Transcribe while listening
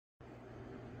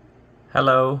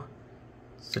Hello.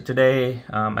 So today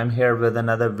I'm here with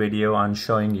another video on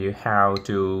showing you how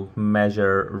to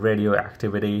measure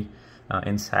radioactivity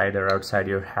inside or outside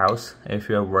your house. If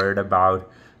you're worried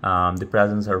about the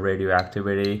presence of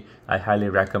radioactivity, I highly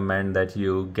recommend that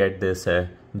you get this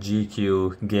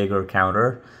GQ-Geiger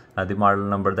counter. The model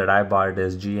number that I bought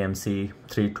is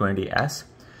GMC-320S.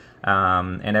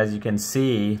 And as you can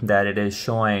see that it is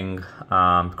showing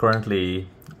currently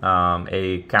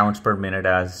a counts per minute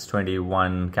as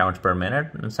 21 counts per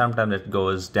minute, and sometimes it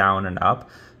goes down and up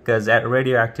because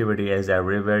radioactivity is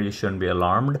everywhere. You shouldn't be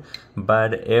alarmed,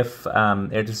 but if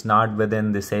it is not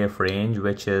within the safe range,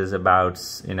 which is about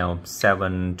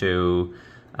 7 to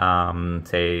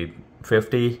say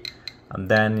 50,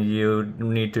 then you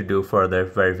need to do further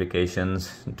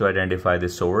verifications to identify the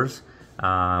source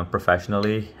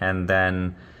professionally, and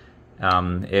then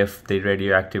if the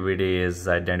radioactivity is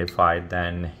identified,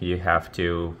 then you have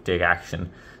to take action.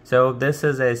 So this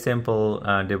is a simple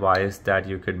device that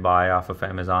you could buy off of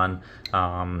Amazon,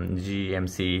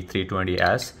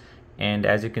 GMC-320S, and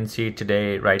as you can see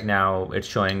today, right now it's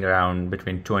showing around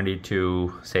between 20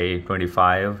 to say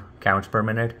 25 counts per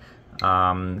minute.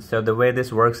 So the way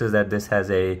this works is that this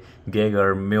has a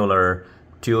Geiger Muler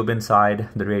tube inside.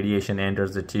 The radiation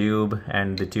enters the tube,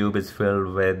 and the tube is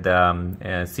filled with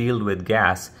sealed with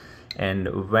gas,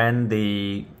 and when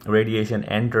the radiation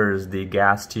enters the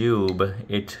gas tube,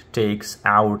 it takes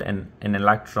out an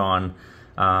electron,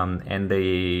 and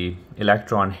the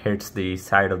electron hits the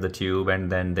side of the tube,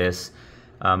 and then this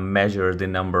measures the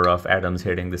number of atoms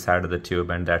hitting the side of the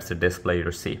tube, and that's the display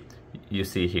you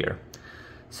see here.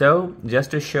 So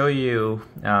just to show you,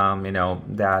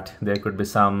 that there could be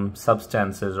some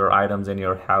substances or items in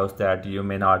your house that you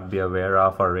may not be aware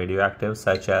of are radioactive,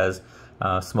 such as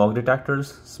smoke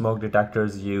detectors. Smoke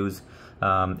detectors use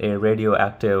a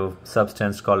radioactive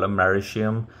substance called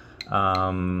Americium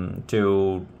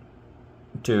to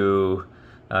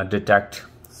detect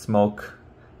smoke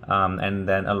and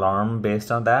then alarm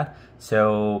based on that.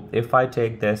 So if I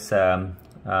take this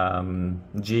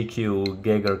GQ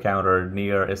Geiger counter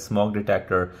near a smoke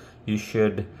detector, you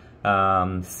should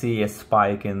see a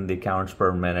spike in the counts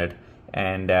per minute,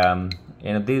 and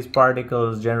these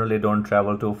particles generally don't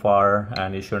travel too far,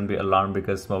 and you shouldn't be alarmed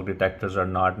because smoke detectors are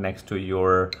not next to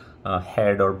your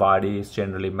head or body. It's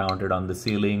generally mounted on the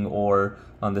ceiling or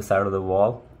on the side of the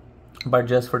wall. But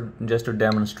just to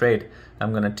demonstrate,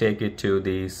 I'm going to take it to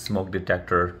the smoke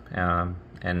detector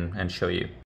and show you.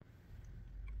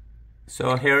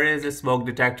 So here is a smoke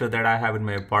detector that I have in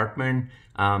my apartment,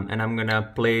 and I'm gonna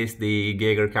place the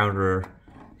Geiger counter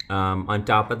on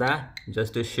top of that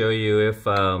just to show you if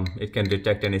it can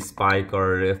detect any spike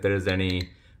or if there is any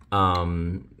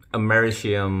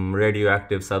Americium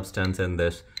radioactive substance in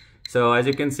this. So as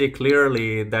you can see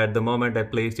clearly that the moment I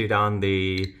placed it on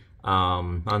the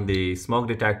smoke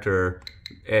detector,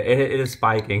 it is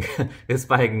spiking. It's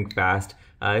spiking fast.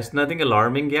 It's nothing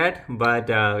alarming yet, but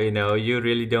you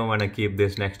really don't want to keep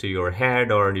this next to your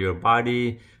head or your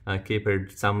body. Keep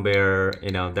it somewhere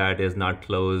that is not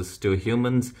close to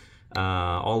humans,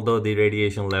 although the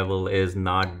radiation level is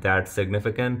not that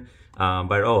significant.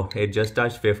 But it just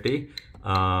touched 50.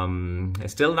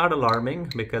 It's still not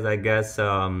alarming because I guess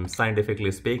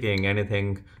scientifically speaking,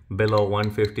 anything below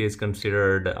 150 is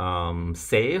considered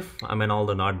safe. I mean,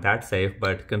 although not that safe,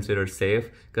 but considered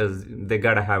safe because they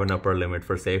gotta have an upper limit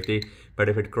for safety. But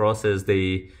if it crosses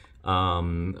the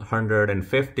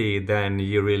 150, then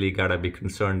you really gotta be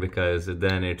concerned because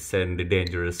then it's in the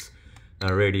dangerous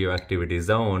radioactivity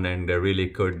zone and really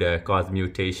could cause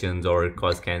mutations or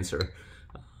cause cancer.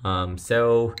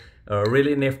 So a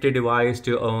really nifty device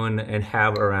to own and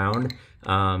have around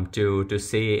to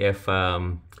see if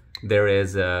there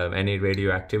is any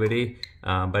radioactivity.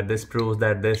 But this proves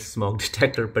that this smoke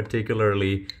detector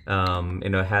particularly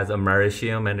has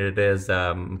Americium, and it is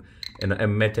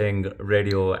emitting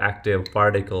radioactive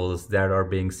particles that are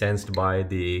being sensed by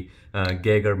the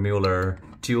Geiger Muler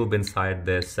tube inside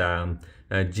this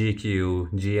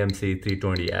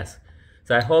GQ-GMC-320S.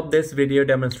 So I hope this video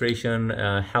demonstration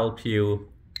helped you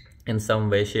in some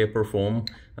way, shape, or form.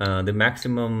 The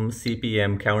maximum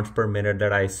CPM counts per minute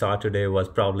that I saw today was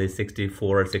probably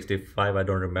 64 or 65, I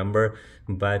don't remember,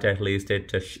 but at least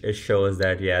it shows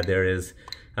that, yeah, there is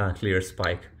a clear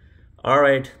spike. All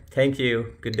right, thank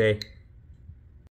you. Good day.